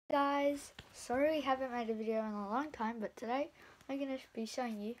Guys, sorry we haven't made a video in a long time, but today I'm going to be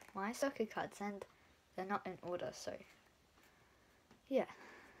showing you my soccer cards and they're not in order, so yeah.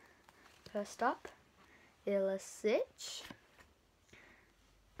 First up, Ilicic.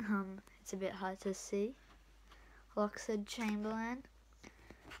 It's a bit hard to see. Loxford Chamberlain,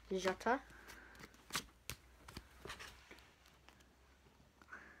 Jota,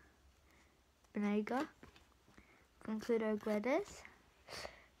 Benega, Concludo Guedes,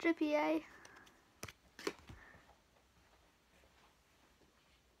 Trippier,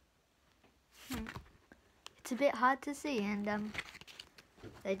 It's a bit hard to see and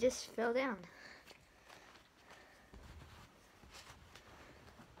they just fell down.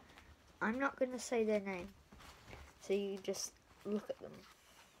 I'm not going to say their name, so you just look at them.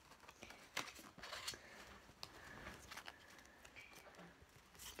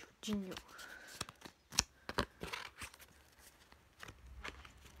 Jorginho.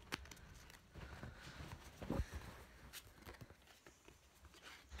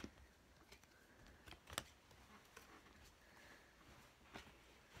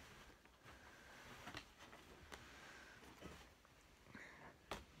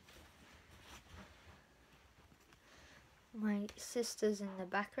 My sister's in the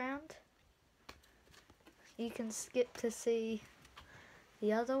background. You can skip to see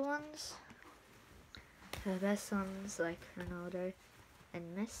the other ones. The best ones like Ronaldo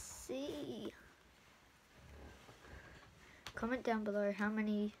and Messi. Comment down below how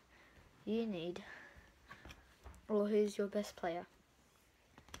many you need or who's your best player.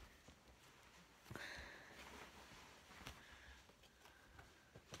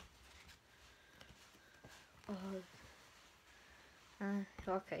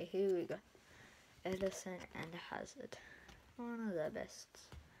 Okay, here we go. Edison and Hazard. One of the best.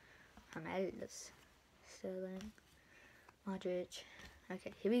 Ellis, Sterling, Modric.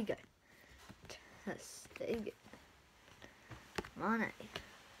 Okay, here we go. Stegen, Mane,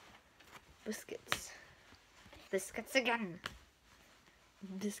 Busquets. Biscuits again.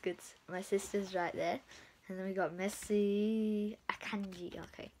 Biscuits. My sister's right there. And then we got Messi, Akanji.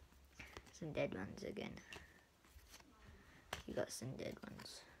 Okay, some dead ones again. You got some dead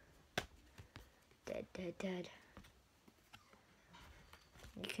ones. Dead.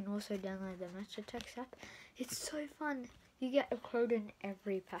 You can also download the attax app. It's so fun. You get a code in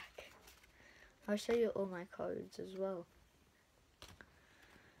every pack. I'll show you all my codes as well.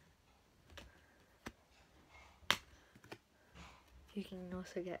 You can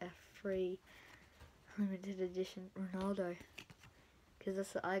also get a free limited edition Ronaldo, because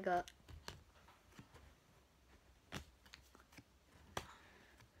that's what I got.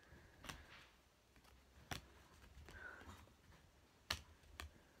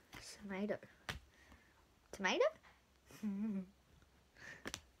 Tomato?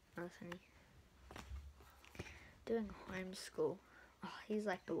 That's funny. Doing homeschool. Oh, he's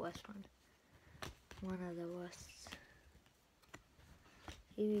like the worst one. One of the worst.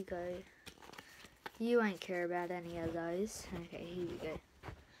 Here we go. You won't care about any of those. Okay, here we go.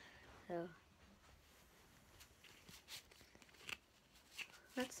 So,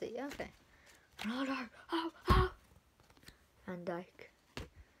 let's see. Okay. Ronaldo. Oh! Van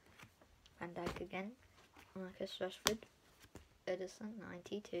Dijk again. Marcus Rashford. Edison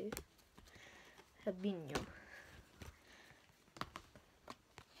 92. Fabinho.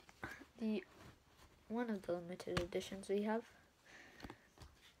 One of the limited editions we have.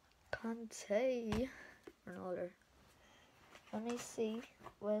 Conte. Ronaldo. Let me see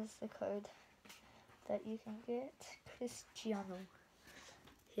where's the code that you can get. Cristiano.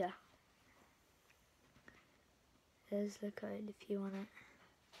 Yeah. There's the code if you want it.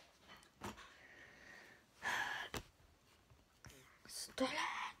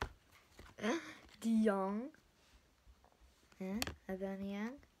 Sterling. De Jong. Yeah,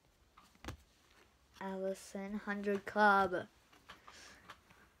 Aubameyang. Allison 100 Club.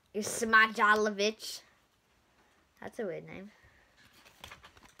 Ismajalovic. That's a weird name.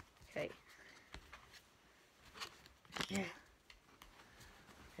 Okay. Yeah.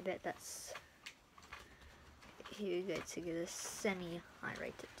 I bet that's... Here we go to get a semi-high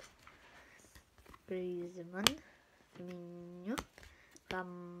rated. Griezmann. Firmino.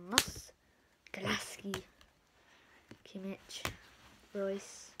 Ramos. Galaski. Kimmich.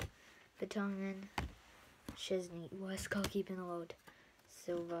 Royce. Vertonghen. Chesney. Worst goalkeeper in the world.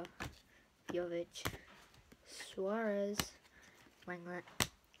 Silva. Jovic. Suarez. Langlet.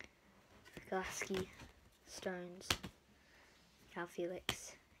 Galaski. Stones. Cal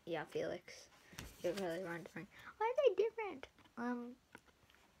Felix. Yeah, Felix. You're really wondering, why are they different?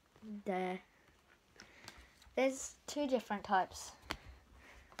 There's two different types.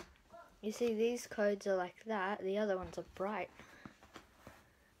 You see, these codes are like that. The other ones are bright.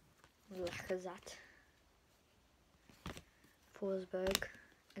 Lacazette, Forsberg,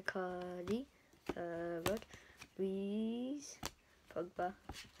 Icardi, Herbert, Luiz, Pogba,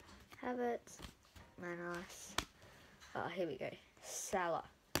 Havertz, Manos. Oh, here we go. Salah,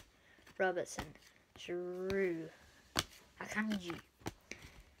 Robertson, Giroud, Akanji,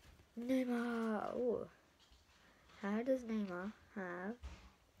 Neymar. Oh, how does Neymar have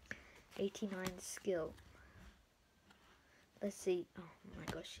 89 skill? Let's see. Oh my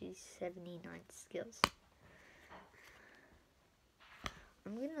gosh, he's 79 skills.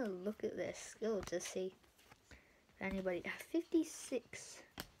 I'm gonna look at their skill to see if anybody. 56,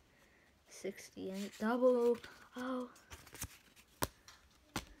 68, double. Oh,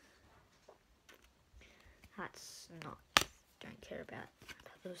 that's not. Don't care about. I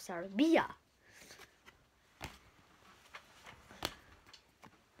thought it was Sarabia.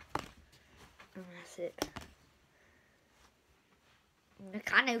 And that's it.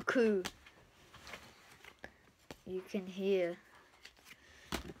 Mechanical. You can hear.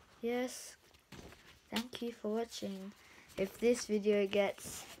 Yes. Thank you for watching. If this video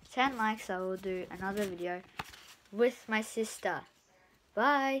gets 10 likes, I will do another video with my sister.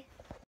 Bye.